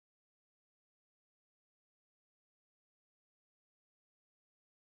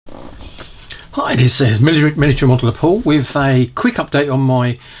Hi, this is miniature model of Paul with a quick update on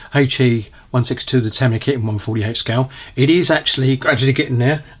my HE162, the TAMIYA kit in 1/48 scale. It is actually gradually getting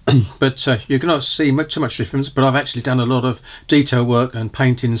there, but you cannot see too much difference, but I've actually done a lot of detail work and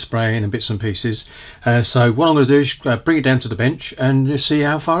painting and spraying and bits and pieces. So what I'm going to do is bring it down to the bench and just see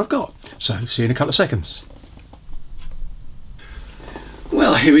how far I've got. So see you in a couple of seconds.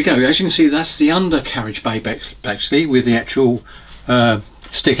 Well, here we go. As you can see, that's the undercarriage bay actually, with the actual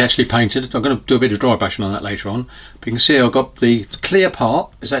stick actually painted. I'm going to do a bit of dry brushing on that later on. But you can see I've got the clear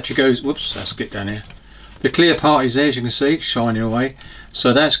part. It actually goes, whoops, let's get down here. The clear part is there, as you can see, shining away.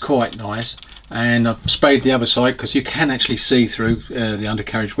 So that's quite nice. And I've sprayed the other side because you can actually see through the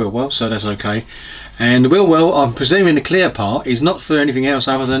undercarriage wheel well, so that's okay. And the wheel well, I'm presuming the clear part is not for anything else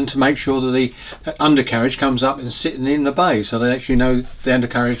other than to make sure that the undercarriage comes up and sitting in the bay, so they actually know the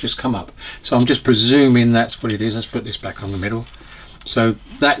undercarriage has come up. So I'm just presuming that's what it is. Let's put this back on the middle. So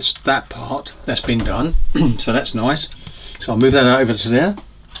that's that part that's been done. So that's nice. So I'll move that over to there.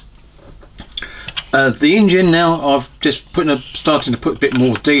 The engine now, I've just starting to put a bit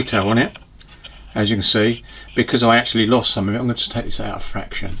more detail on it, as you can see, because I actually lost some of it. I'm going to take this out of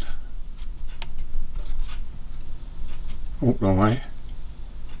fraction. Oh, wrong way.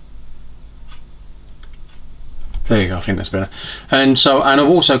 There you go, I think that's better. And I've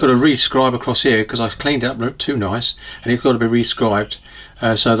also got to rescribe across here because I've cleaned it up, look too nice, and it's got to be rescribed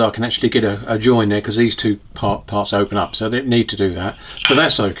so that I can actually get a join there, because these two parts open up, so they need to do that. But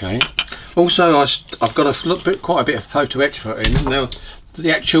that's okay. Also, I've got quite a bit of photo expert in. Now,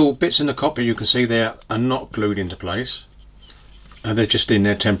 the actual bits in the cockpit, you can see there, are not glued into place. They're just in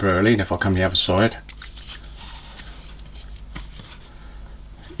there temporarily. And if I come the other side,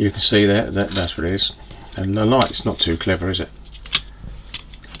 you can see there, that's what it is. And the light's not too clever, is it?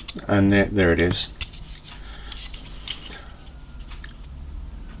 And there it is.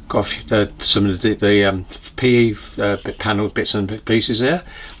 Got some of the PE panel bits and pieces there.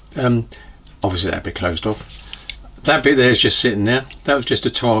 Obviously that bit closed off. That bit there is just sitting there. That was just a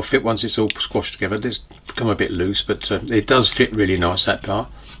trial fit. Once it's all squashed together, it's become a bit loose, but it does fit really nice, that part.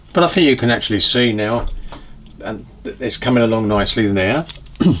 But I think you can actually see now, and it's coming along nicely there.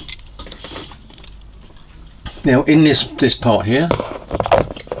 Now in this part here,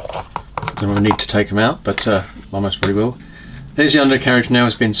 I don't really need to take them out, but I most probably will. There's the undercarriage now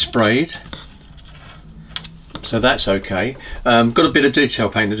has been sprayed, so that's okay. Got a bit of detail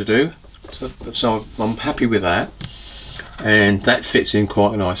painting to do, so I'm happy with that, and that fits in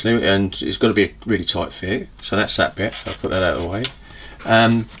quite nicely, and it's got to be a really tight fit. So that's that bit. So I'll put that out of the way.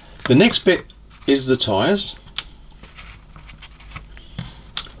 The next bit is the tyres.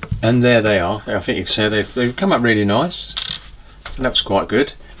 And there they are. I think you can see they've come up really nice, so that's quite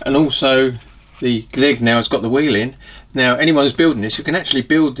good. And also the leg now has got the wheel in. Now anyone who's building this, you can actually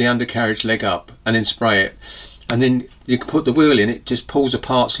build the undercarriage leg up and then spray it, and then you can put the wheel in. It just pulls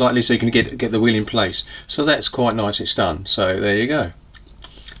apart slightly so you can get the wheel in place. So that's quite nice. It's done. So there you go.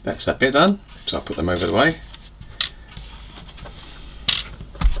 That's that bit done. So I'll put them over the way.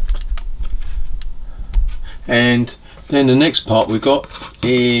 And then the next part we've got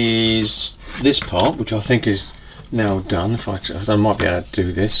is this part, which I think is now done. If I might be able to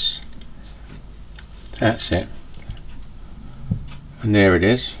do this. That's it. And there it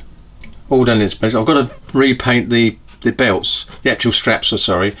is. All done in its place. I've got to repaint the belts, the actual straps,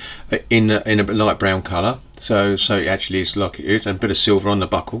 sorry, in a light brown colour. So it actually is like it is, and a bit of silver on the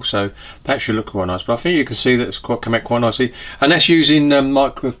buckle. So that should look quite nice. But I think you can see that it's come out quite nicely. And that's using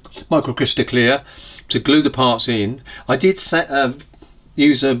microcrystal clear to glue the parts in. I did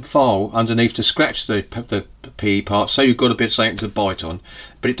use a file underneath to scratch the PE parts, so you've got a bit of something to bite on,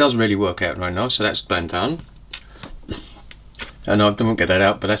 but it does really work out very nice. So that's been done, and I won't get that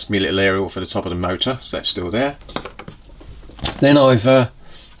out, but that's my little aerial for the top of the motor, so that's still there. Then I've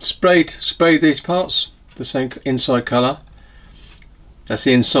sprayed these parts the same inside colour. That's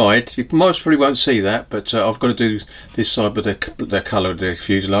the inside. You most probably won't see that, but I've got to do this side with the colour of the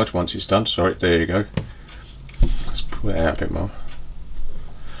fuselage once it's done. Sorry, there you go. Let's pull it out a bit more.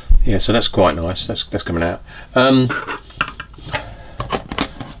 Yeah, so that's quite nice. That's coming out.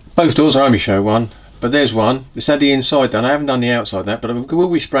 Both doors I only show one, but there's one. It's had the inside done. I haven't done the outside that, but we'll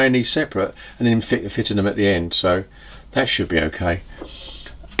be spraying these separate and then fitting them at the end. So that should be okay.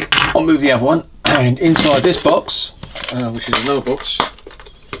 I'll move the other one, and inside this box, which is another box.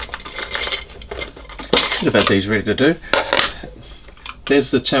 Should have had these ready to do.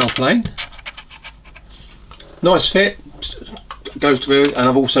 There's the tailplane. Nice fit, goes to, and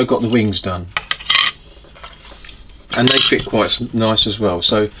I've also got the wings done, and they fit quite nice as well.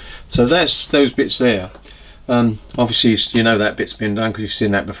 So that's those bits there. Obviously you know that bit's been done because you've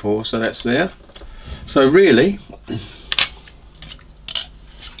seen that before, so that's there. So really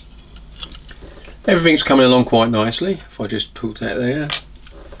everything's coming along quite nicely. If I just pull that there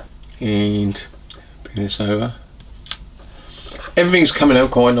and bring this over, everything's coming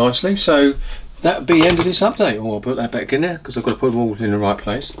out quite nicely. So that'll be the end of this update. Oh, I'll put that back in there because I've got to put them all in the right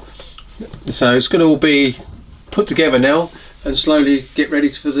place. So it's going to all be put together now and slowly get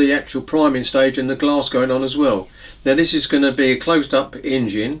ready for the actual priming stage and the glass going on as well. Now this is going to be a closed up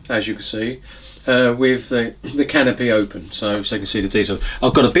engine, as you can see, with the canopy open, so you can see the details.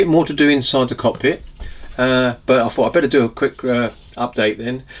 I've got a bit more to do inside the cockpit, but I thought I'd better do a quick update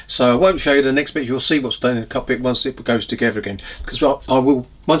then. So I won't show you the next bit. You'll see what's done in the cockpit once it goes together again, because I will,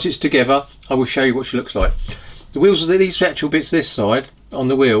 once it's together, I will show you what she looks like. The wheels, these actual bits this side on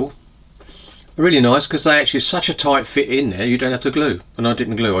the wheel, are really nice because they actually such a tight fit in there. You don't have to glue, and I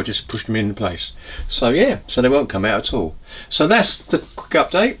didn't glue, I just pushed them in place. So yeah, so they won't come out at all. So that's the quick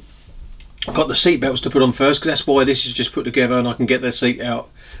update. I've got the seat belts to put on first, because that's why this is just put together, and I can get the seat out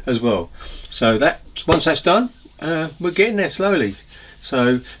as well. So that, once that's done, we're getting there slowly.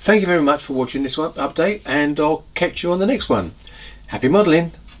 So thank you very much for watching this one update, and I'll catch you on the next one. Happy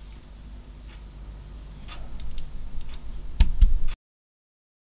modelling.